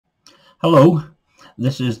Hello,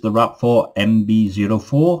 this is the wrap for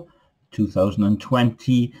mb04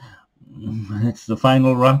 2020. It's the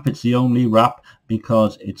final wrap. It's the only wrap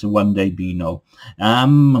because it's a one-day Beano.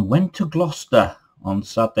 Went to Gloucester on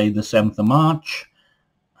Saturday the 7th of March,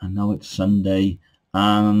 and now it's Sunday,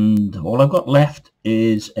 and all I've got left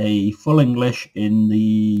is a full English in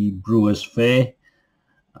the Brewers Fair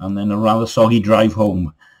and then a rather soggy drive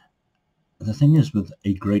home. The thing is with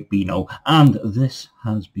a Great Beano, and this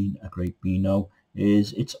has been a Great Beano,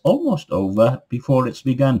 is it's almost over before it's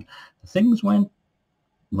begun. Things went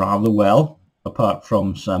rather well, apart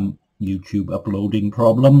from some YouTube uploading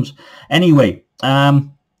problems. Anyway,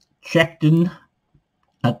 checked in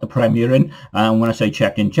at the premiering, and when I say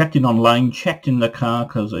checked in online, checked in the car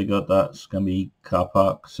because I got that scummy car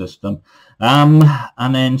park system, and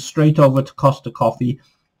then straight over to Costa Coffee,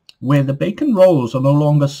 where the bacon rolls are no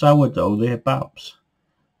longer sourdough, they're Baps.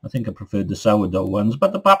 I think I preferred the sourdough ones,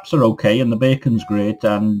 but the Baps are okay, and the bacon's great,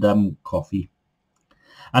 and coffee.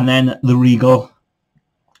 And then the Regal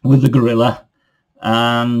with the Gorilla,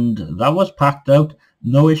 and that was packed out.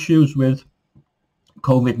 No issues with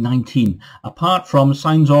COVID-19, apart from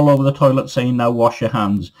signs all over the toilet saying now wash your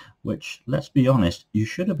hands, which, let's be honest, you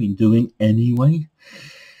should have been doing anyway.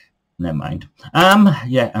 Never mind.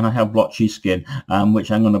 Yeah, and I have blotchy skin, which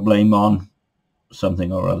I'm going to blame on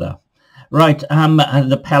something or other. Right,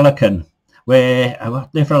 the Pelican, where I was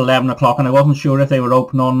there for 11 o'clock and I wasn't sure if they were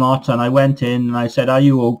open or not, and I went in and I said, "Are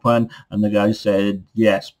you open?" And the guy said,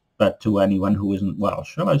 "Yes, but to anyone who isn't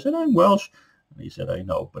Welsh." And I said, "I'm Welsh." And he said, "I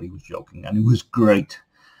know," but he was joking, and it was great.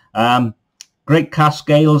 Great cask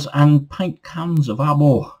ales and pint cans of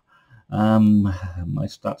Abo. My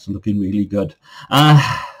stats are looking really good.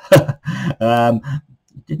 It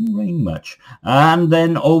didn't rain much. And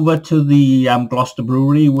then over to the Gloucester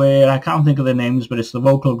Brewery, where I can't think of the names, but it's the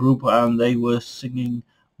vocal group, and they were singing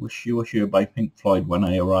 "Wish You Were Here" by Pink Floyd when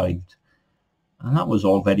I arrived. And that was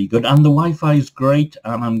all very good. And the Wi-Fi is great,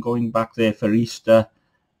 and I'm going back there for Easter,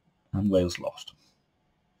 and Wales lost.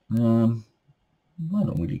 I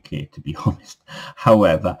don't really care, to be honest.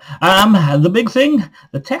 However, the big thing,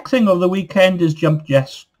 the tech thing of the weekend is Jump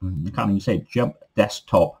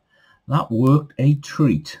Desktop. That worked a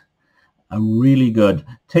treat. Really good.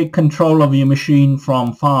 Take control of your machine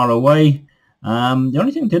from far away. The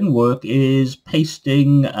only thing that didn't work is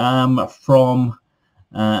pasting from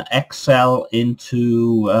Excel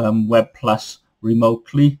into Web Plus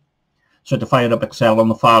remotely. So to fire up Excel on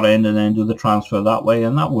the far end and then do the transfer that way,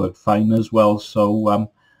 and that worked fine as well. So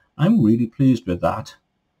I'm really pleased with that.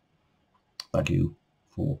 Thank you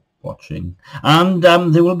for watching. And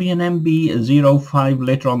there will be an mb05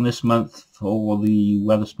 later on this month for the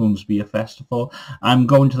Wetherspoons Beer Festival. I'm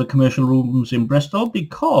going to the commercial rooms in Bristol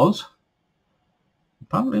because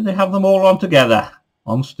apparently they have them all on together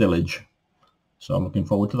on stillage. So I'm looking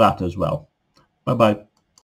forward to that as well. Bye-bye.